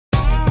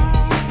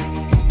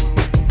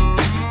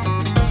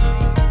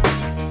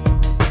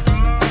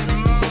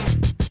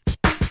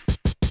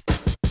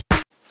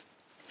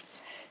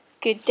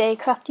Good day,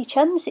 crafty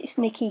chums. It's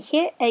Nikki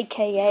here,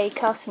 aka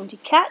Carson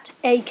Cat,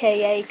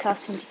 aka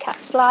Carson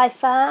Cat's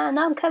Life, and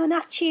I'm coming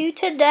at you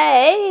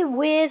today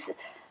with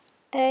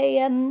a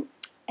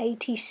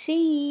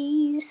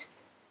ATCs.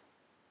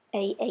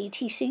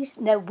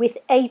 With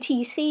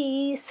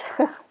ATCs.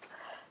 The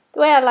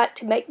way I like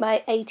to make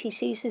my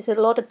ATCs, as a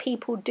lot of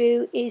people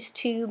do, is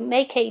to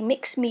make a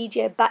mixed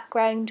media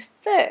background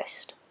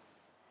first.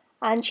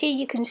 And here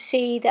you can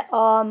see that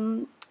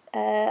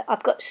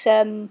I've got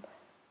some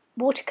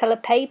watercolour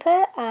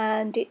paper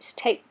and it's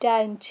taped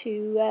down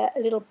to a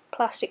little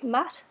plastic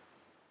mat,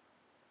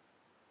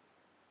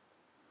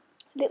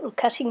 little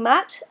cutting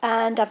mat,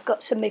 and I've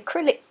got some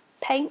acrylic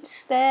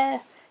paints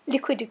there,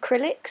 liquid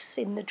acrylics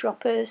in the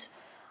droppers.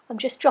 I'm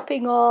just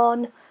dropping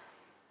on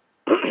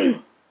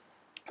and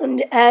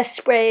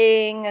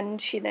spraying,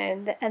 and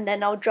and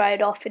then I'll dry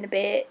it off in a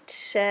bit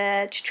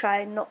to try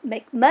and not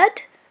make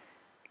mud.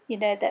 You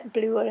know that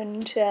blue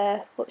and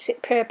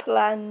purple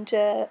and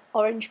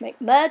orange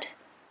make mud.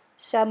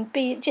 So I'm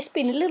just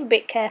being a little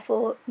bit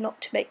careful not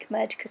to make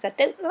mud, because I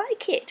don't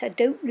like it. I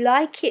don't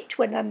like it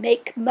when I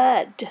make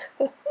mud.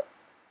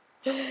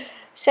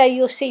 So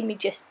you'll see me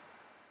just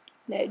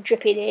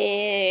dripping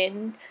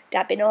in,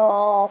 dabbing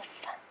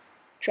off,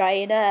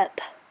 drying up.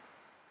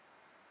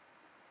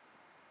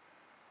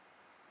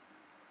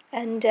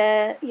 And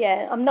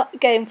yeah, I'm not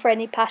going for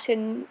any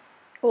pattern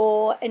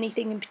or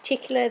anything in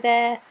particular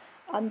there.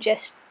 I'm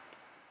just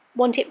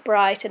want it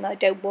bright and I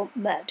don't want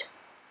mud.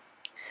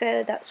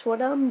 So that's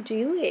what I'm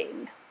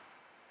doing.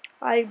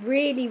 I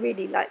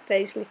really like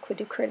those liquid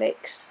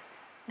acrylics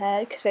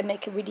because they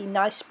make a really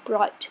nice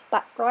bright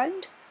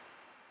background.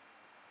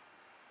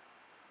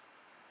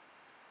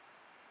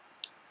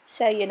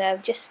 So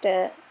just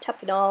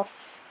tapping off,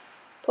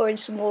 pouring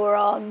some more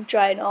on,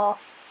 drying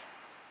off,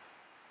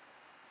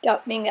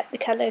 darkening up the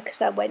colour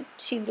because I went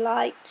too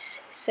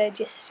light. So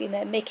just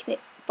making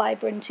it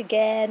vibrant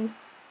again.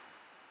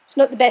 It's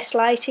not the best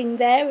lighting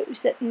there, it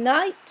was at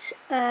night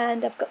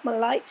and I've got my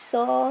lights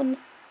on,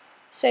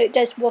 so it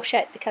does wash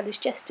out the colours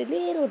just a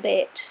little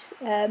bit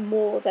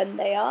more than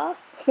they are.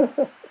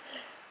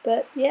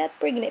 But yeah,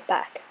 bringing it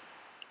back,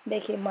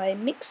 making my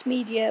mixed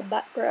media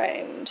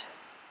background.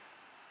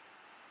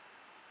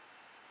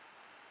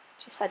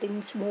 Just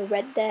adding some more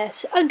red there.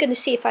 So I'm going to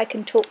see if I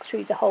can talk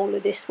through the whole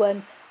of this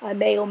one. I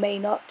may or may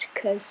not,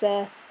 because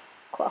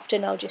quite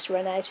often I'll just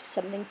run out of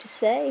something to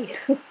say.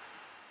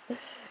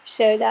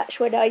 So that's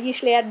when I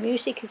usually add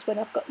music, is when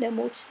I've got no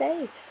more to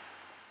say.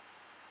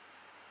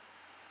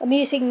 I'm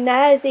using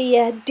now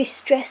the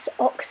Distress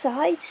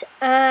Oxides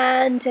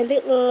and a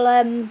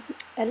little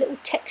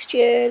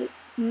texture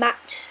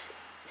matte,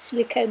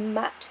 silicone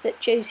matte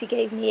that Josie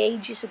gave me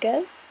ages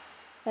ago.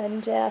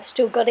 And I've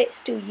still got it,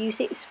 still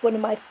use it. It's one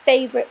of my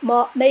favourite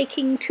mark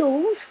making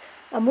tools.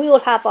 And we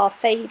all have our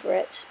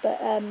favourites, but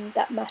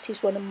that matte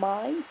is one of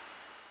mine.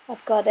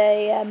 I've got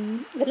a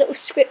little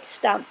script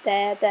stamp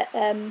there that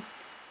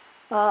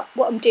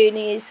what I'm doing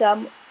is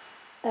I've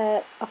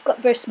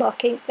got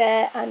Versamark ink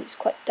there and it's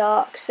quite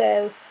dark,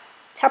 so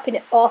tapping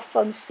it off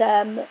on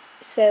some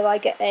so I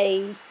get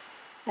a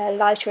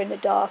lighter and a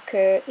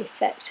darker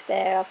effect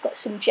there. I've got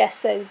some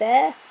gesso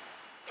there,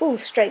 full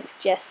strength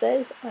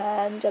gesso,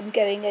 and I'm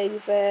going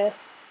over.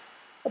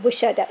 I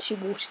wish I'd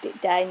actually watered it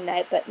down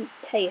now, but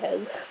hey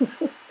ho.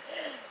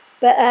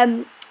 But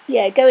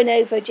yeah, going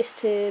over just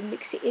to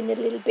mix it in a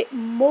little bit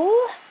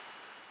more.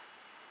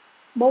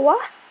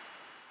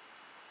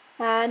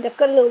 And I've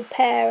got a little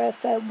pair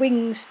of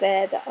wings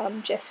there that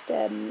I'm just,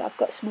 I've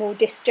got some more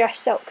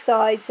Distress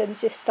Oxides and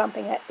just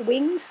stamping out the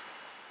wings.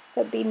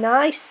 That'd be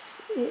nice.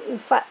 In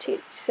fact,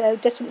 it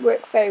doesn't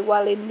work very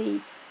well in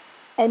the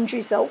end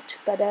result,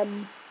 but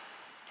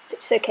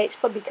it's okay. It's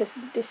probably because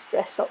of the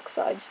Distress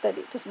Oxides that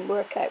it doesn't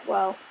work out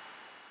well.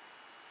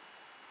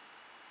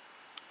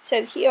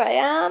 So here I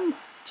am,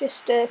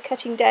 just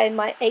cutting down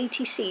my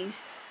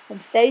ATCs.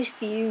 And for those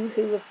of you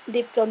who have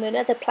lived on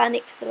another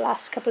planet for the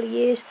last couple of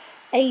years,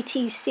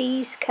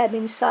 ATCs come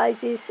in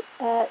sizes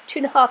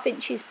 2.5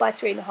 inches by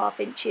 3.5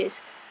 inches,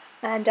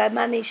 and I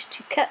managed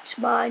to cut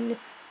mine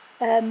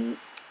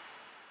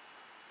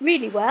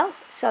really well,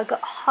 so I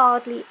got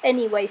hardly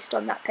any waste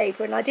on that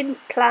paper, and I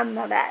didn't plan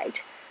that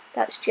out.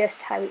 That's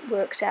just how it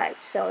worked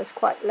out, so I was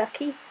quite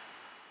lucky.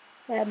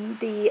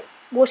 The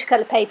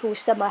watercolour paper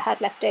was some I had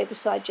left over,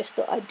 so I just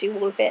thought I'd do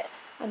all of it,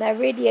 and I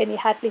really only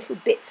had little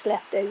bits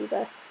left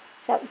over,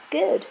 so that was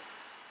good.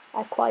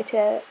 I quite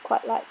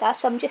like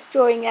that. I'm just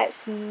drawing out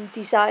some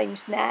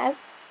designs now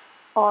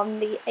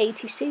on the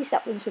ATCs.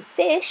 That one's a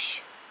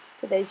fish.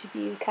 For those of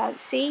you who can't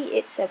see,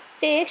 it's a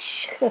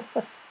fish.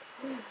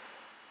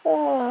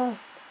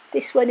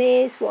 This one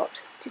is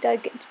what? Did I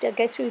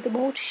go through them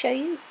all to show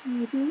you?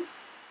 I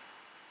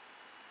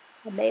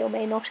may or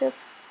may not have.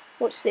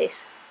 What's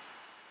this?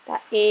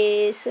 That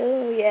is,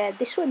 oh yeah,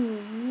 this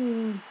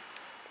one.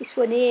 This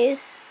one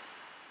is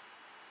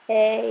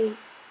a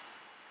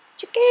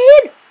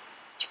chicken.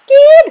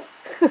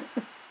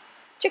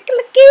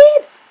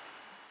 Chicken.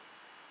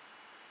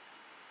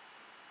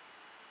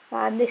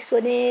 And this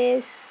one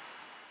is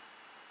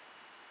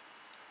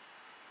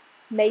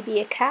maybe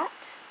a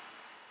cat,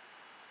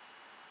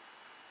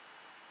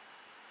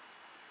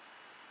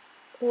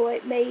 or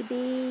it may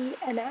be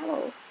an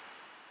owl.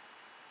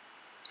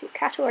 Is it a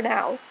cat or an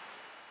owl?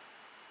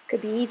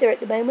 Could be either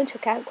at the moment. I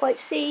can't quite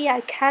see.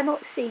 I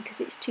cannot see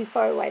because it's too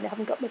far away and I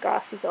haven't got my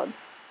glasses on.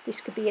 This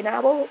could be an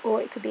owl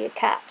or it could be a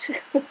cat.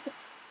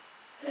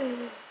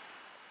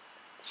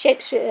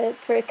 Shapes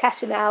for a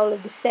cat and owl are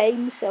the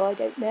same, so I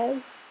don't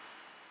know.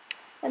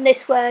 And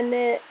this one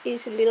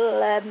is a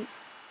little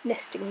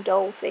nesting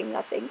doll thing,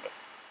 I think.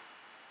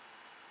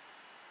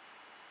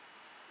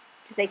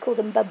 Do they call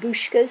them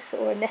babushkas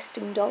or a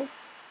nesting doll?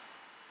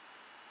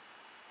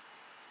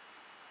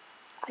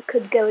 I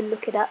could go and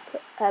look it up,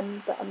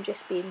 but I'm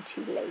just being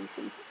too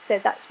lazy. So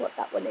that's what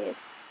that one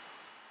is.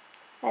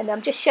 And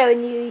I'm just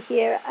showing you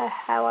here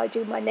how I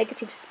do my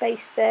negative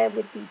space there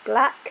with the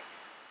black.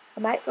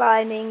 I'm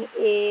outlining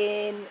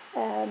in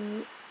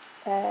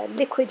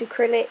liquid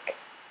acrylic,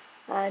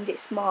 and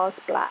it's Mars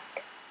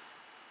black.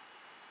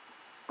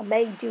 I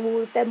may do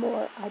all of them,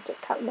 or I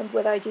can't remember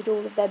whether I did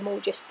all of them or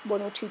just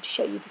one or two to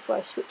show you before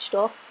I switched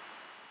off.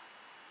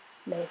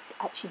 May have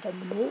actually done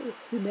them all,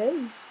 who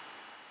knows.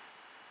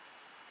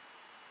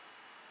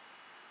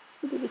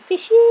 It's really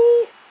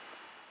fishy.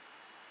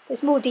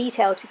 There's more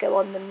detail to go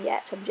on them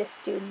yet, I'm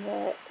just doing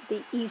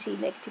the easy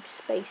negative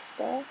space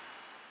there.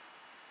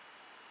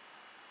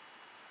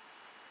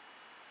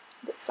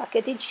 Looks like I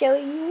did show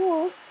you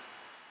all.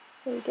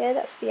 There we go,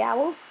 that's the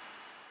owl,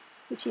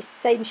 which is the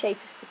same shape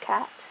as the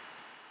cat,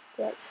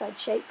 the outside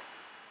shape.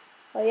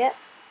 Oh yeah,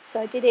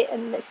 so I did it,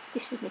 and this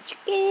is my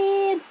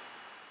chicken.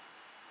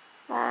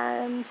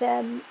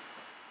 And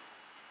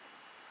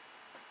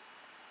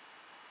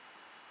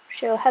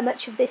show how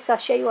much of this I'll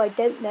show you, I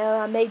don't know.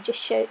 I may just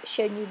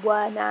shown you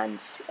one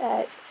and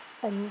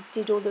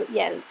did all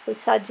the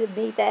sides of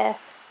me there.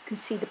 You can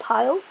see the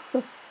pile.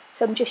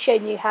 So I'm just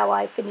showing you how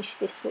I finished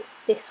this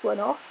one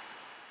off.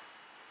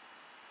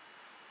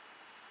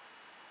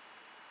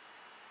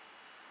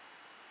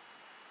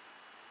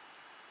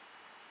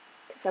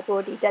 Because I've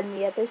already done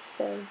the others,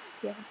 so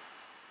yeah,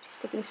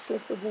 just taking a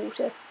slip of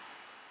water.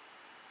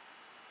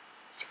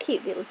 It's a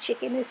cute little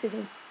chicken, isn't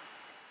he?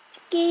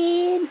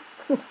 Chicken!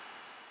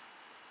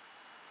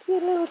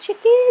 Cute little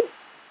chicken!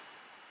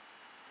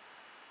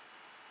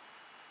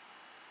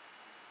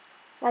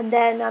 And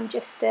then I'm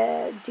just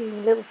doing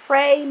a little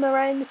frame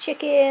around the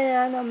chicken,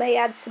 and I may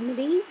add some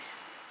leaves,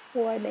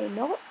 or I may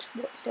not.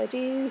 What did I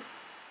do?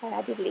 I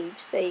added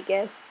leaves, there you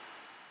go.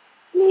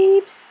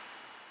 Leaves!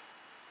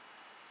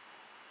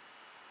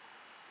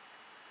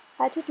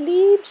 Added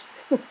leaves!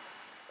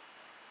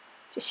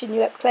 Just showing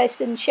you up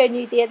close and showing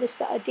you the others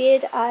that I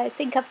did. I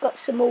think I've got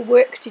some more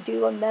work to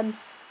do on them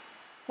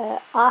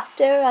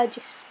after. I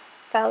just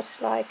felt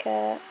like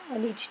I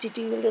needed to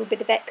do a little bit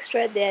of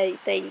extra. There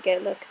you go,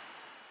 look.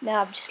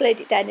 Now I've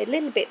slowed it down a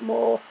little bit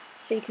more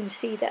so you can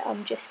see that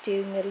I'm just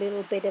doing a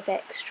little bit of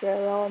extra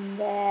on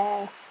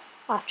there.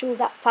 After all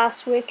that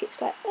fast work, it's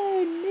like,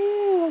 oh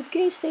no, I'm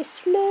going so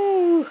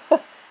slow.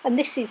 And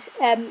this is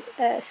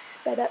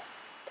sped up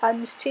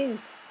 ×2.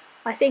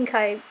 I think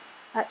I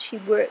actually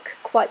work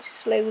quite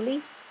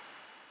slowly.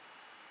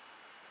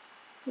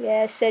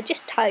 Yeah, so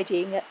just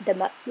tidying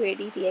them up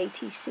really, the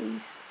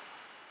ATCs.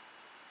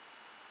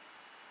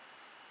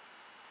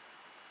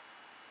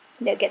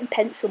 You know, getting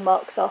pencil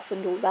marks off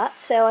and all that.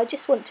 So I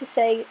just want to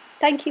say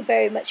thank you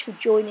very much for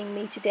joining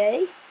me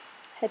today.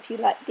 Hope you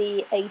like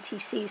the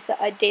ATCs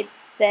that I did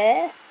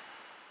there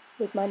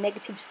with my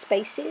negative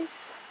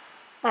spaces.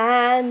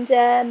 And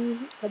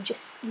I'll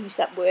just use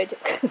that word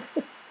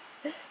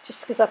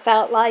just because I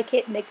felt like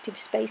it, negative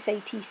space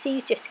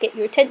ATCs, just to get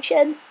your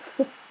attention.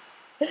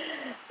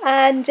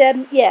 And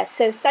yeah,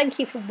 so thank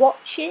you for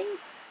watching.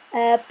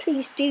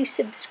 Please do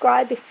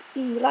subscribe if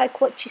you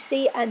like what you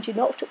see and you're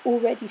not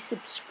already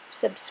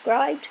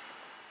subscribed.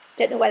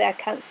 Don't know whether I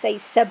can't say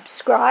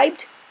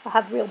subscribed. I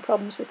have real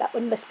problems with that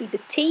one. Must be the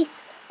teeth.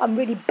 I'm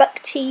really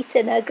buck teeth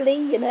and ugly,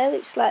 you know.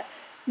 It's like,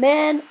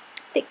 man,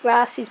 thick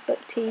glasses, buck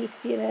teeth,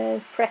 you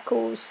know,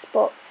 freckles,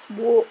 spots,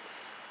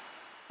 warts.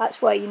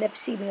 That's why you never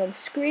see me on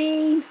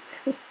screen.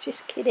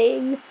 Just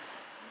kidding.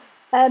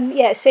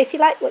 Yeah, so if you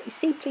like what you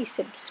see, please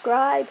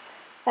subscribe.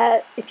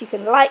 If you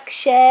can like,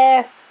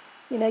 share,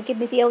 you know, give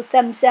me the old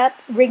thumbs up,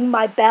 ring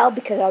my bell,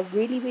 because I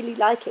really, really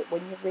like it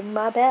when you ring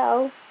my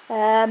bell.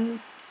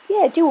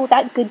 Yeah, do all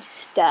that good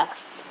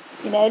stuff.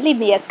 You know, leave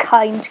me a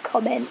kind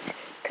comment,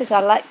 because I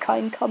like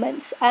kind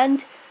comments.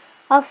 And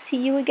I'll see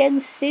you again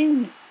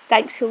soon.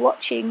 Thanks for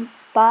watching.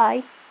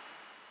 Bye.